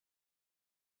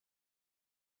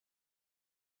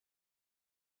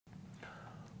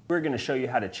We're going to show you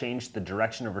how to change the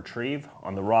direction of retrieve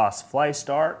on the Ross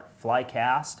Flystart,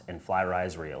 Flycast, and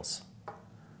Flyrise reels.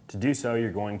 To do so,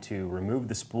 you're going to remove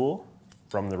the spool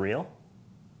from the reel.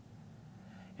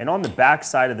 And on the back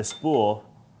side of the spool,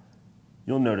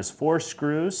 you'll notice 4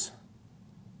 screws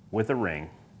with a ring.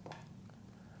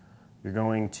 You're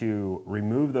going to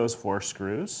remove those 4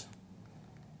 screws.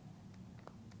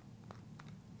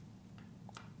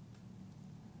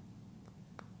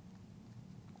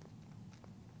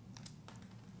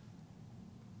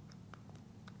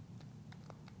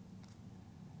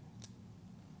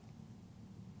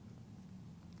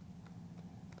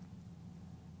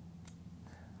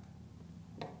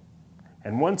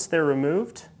 And once they're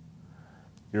removed,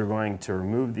 you're going to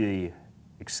remove the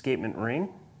escapement ring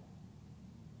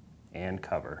and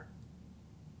cover.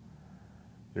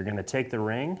 You're going to take the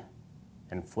ring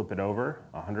and flip it over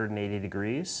 180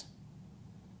 degrees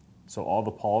so all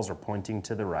the pawls are pointing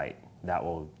to the right. That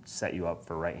will set you up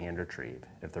for right-hand retrieve.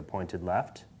 If they're pointed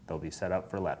left, they'll be set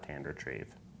up for left-hand retrieve.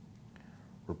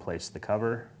 Replace the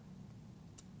cover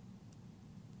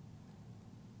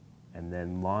and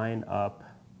then line up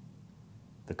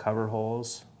the cover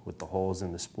holes with the holes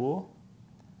in the spool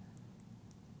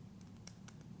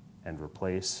and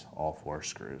replace all 4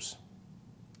 screws.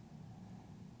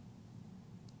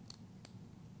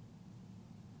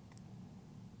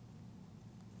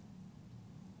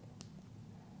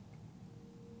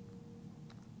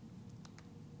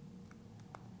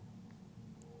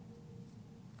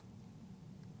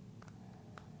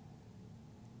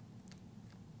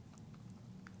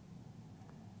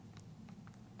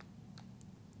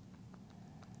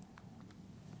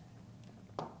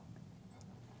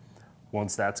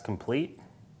 Once that's complete,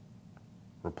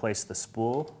 replace the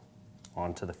spool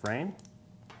onto the frame,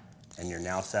 and you're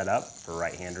now set up for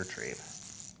right-hand retrieve.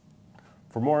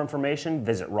 For more information,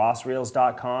 visit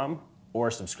rossreels.com or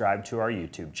subscribe to our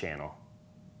YouTube channel.